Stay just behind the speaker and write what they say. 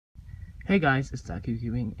Hey guys, it's ThoughtCube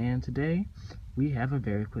Cubing, and today we have a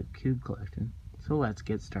very quick cube collection. So let's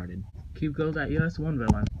get started. CubeGo.us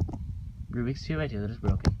 1x1, Rubik's 2x2 that is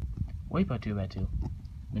broken, Waypo 2x2,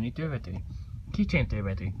 Mini 3x3, Keychain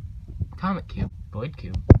 3x3, Comet Cube, Void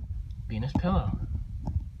Cube, Venus Pillow,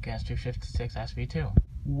 Caster Shift 6 SV2,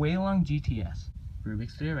 Waylong GTS,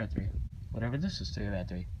 Rubik's 3x3, whatever this is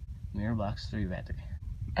 3x3, Mirror Box 3x3,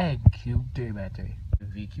 Egg Cube 3x3,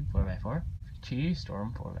 V Cube 4x4, Chi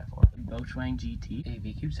Storm 4x4, Bochwang GT, a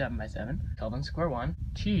V Cube 7x7, Kelvin Square 1,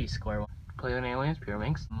 Chi Square 1, Playon Aliens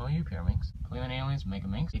Pyraminx, Moyu Pyraminx, Playon Aliens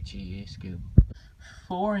Megaminx, a Chi Scoob.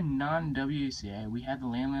 For non-WCA, we have the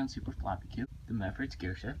Landland Super Floppy Cube, the Meffert's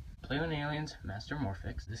Gear Shift, Playon Aliens Master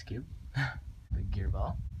Morphix, this cube, the Gear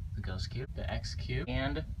Ball, the Ghost Cube, the X Cube,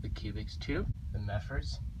 and the Cubix 2, the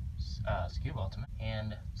Meffert's Scoob Ultimate,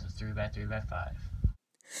 and the 3x3x5.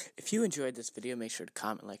 If you enjoyed this video, make sure to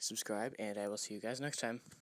comment, like, subscribe, and I will see you guys next time.